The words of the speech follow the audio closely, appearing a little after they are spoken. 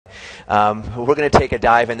We're going to take a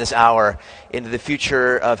dive in this hour into the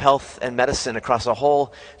future of health and medicine across a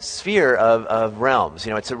whole sphere of realms.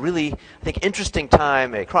 You know, it's a really, I think, interesting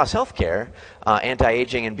time across healthcare,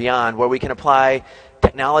 anti-aging and beyond, where we can apply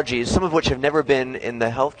technologies, some of which have never been in the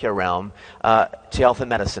healthcare realm, to health and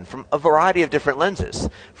medicine from a variety of different lenses,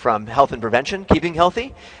 from health and prevention, keeping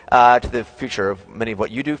healthy, to the future of many of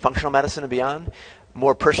what you do, functional medicine and beyond,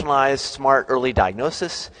 more personalized, smart, early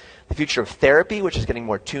diagnosis, the future of therapy, which is getting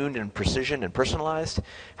more tuned and precision and personalized,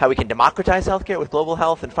 how we can democratize healthcare with global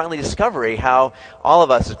health, and finally discovery, how all of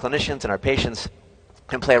us as clinicians and our patients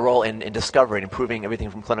can play a role in discovery and improving everything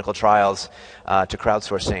from clinical trials to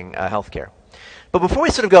crowdsourcing healthcare. But before we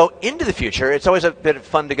sort of go into the future, it's always a bit of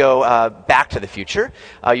fun to go back to the future.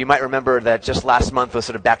 You might remember that just last month was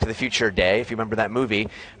sort of Back to the Future Day, if you remember that movie.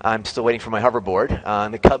 I'm still waiting for my hoverboard.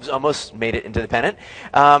 And the Cubs almost made it into the pennant.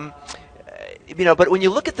 But when you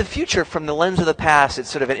look at the future from the lens of the past, it's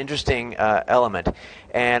sort of an interesting element.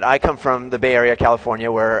 And I come from the Bay Area,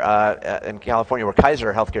 California, where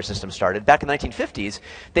Kaiser healthcare system started. Back in the 1950s,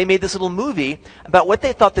 they made this little movie about what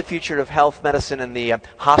they thought the future of health, medicine, and the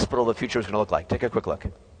hospital of the future was going to look like. Take a quick look.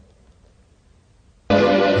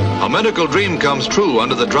 A medical dream comes true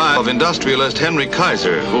under the drive of industrialist Henry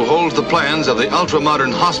Kaiser, who holds the plans of the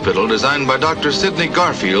ultra-modern hospital designed by Dr. Sidney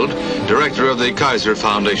Garfield, director of the Kaiser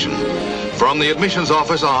Foundation. From the admissions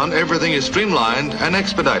office on, everything is streamlined and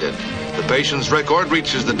expedited. The patient's record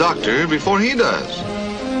reaches the doctor before he does.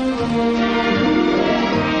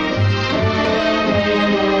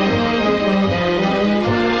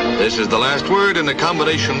 This is the last word in a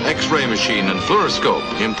combination X-ray machine and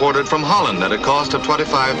fluoroscope imported from Holland at a cost of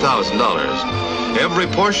 $25,000. Every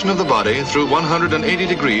portion of the body through 180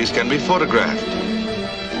 degrees can be photographed.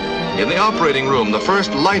 In the operating room, the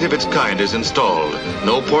first light of its kind is installed.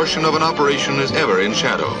 No portion of an operation is ever in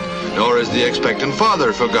shadow. Nor is the expectant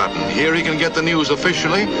father forgotten. Here he can get the news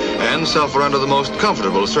officially and suffer under the most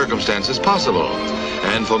comfortable circumstances possible.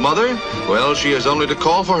 And for mother, well, she has only to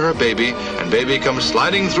call for her baby, and baby comes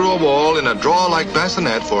sliding through a wall in a drawer-like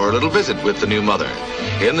bassinet for a little visit with the new mother.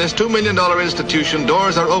 In this $2 million institution,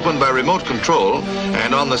 doors are opened by remote control,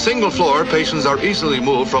 and on the single floor, patients are easily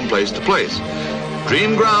moved from place to place.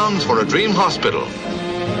 Dream grounds for a dream hospital.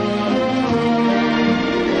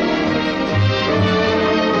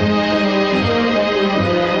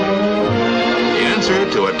 The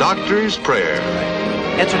answer to a doctor's prayer.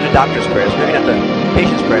 Answer to doctor's prayers, maybe not the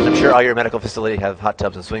patient's prayers. I'm sure all your medical facilities have hot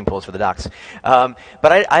tubs and swimming pools for the docs. But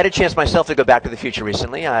I had a chance myself to go back to the future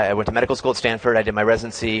recently. I went to medical school at Stanford. I did my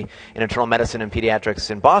residency in internal medicine and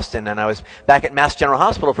pediatrics in Boston, and I was back at Mass General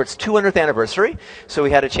Hospital for its 200th anniversary. So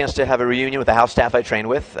we had a chance to have a reunion with the house staff I trained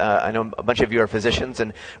with. I know a bunch of you are physicians,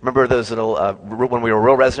 and remember those little, when we were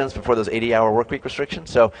real residents before those 80-hour work week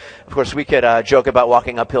restrictions. So, of course, we could joke about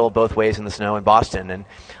walking uphill both ways in the snow in Boston. And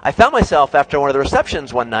I found myself after one of the receptions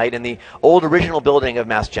one night in the old original building of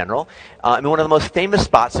Mass General, in one of the most famous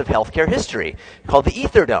spots of healthcare history, called the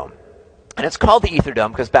Ether Dome. And it's called the Ether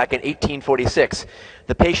Dome because back in 1846,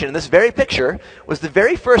 the patient in this very picture was the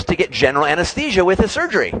very first to get general anesthesia with his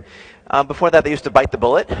surgery. Before that, they used to bite the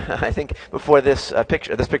bullet. I think before this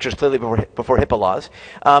picture is clearly before HIPAA laws.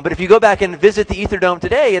 But if you go back and visit the Ether Dome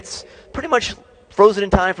today, it's pretty much frozen in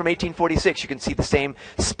time from 1846. You can see the same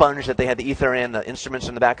sponge that they had the ether in, the instruments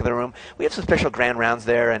in the back of the room. We have some special grand rounds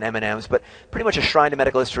there and M&Ms, but pretty much a shrine to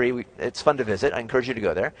medical history. It's fun to visit. I encourage you to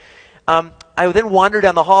go there. I then wandered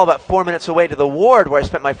down the hall about 4 minutes away to the ward where I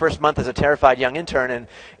spent my first month as a terrified young intern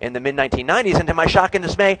in the mid-1990s, and to my shock and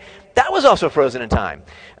dismay, that was also frozen in time.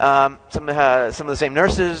 Some of the same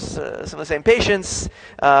nurses, some of the same patients.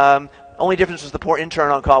 Only difference was the poor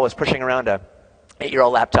intern on call was pushing around a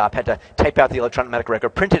 8-year-old laptop, had to type out the electronic medical record,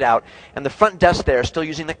 print it out, and the front desk there still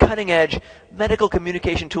using the cutting-edge medical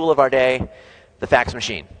communication tool of our day, the fax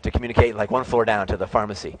machine, to communicate like one floor down to the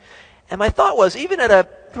pharmacy. And my thought was, even at a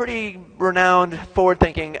pretty renowned,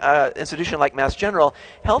 forward-thinking institution like Mass General,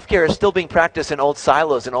 healthcare is still being practiced in old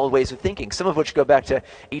silos and old ways of thinking, some of which go back to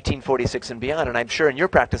 1846 and beyond. And I'm sure in your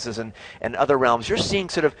practices and other realms, you're seeing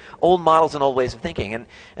sort of old models and old ways of thinking. And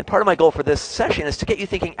part of my goal for this session is to get you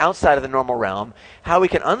thinking outside of the normal realm, how we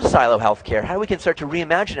can unsilo healthcare, how we can start to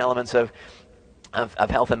reimagine elements of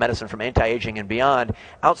health and medicine from anti-aging and beyond,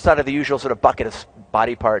 outside of the usual sort of bucket of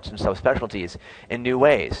body parts and subspecialties in new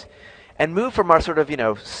ways. And move from our sort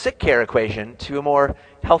of, sick care equation to a more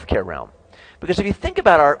healthcare realm. Because if you think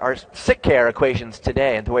about our sick care equations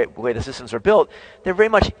today and the way the systems are built, they're very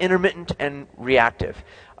much intermittent and reactive.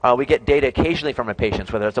 We get data occasionally from our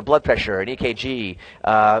patients, whether it's a blood pressure, an EKG,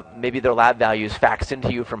 maybe their lab values faxed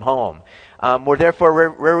into you from home.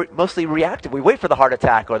 We're mostly reactive. We wait for the heart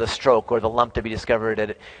attack or the stroke or the lump to be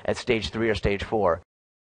discovered at stage 3 or stage 4.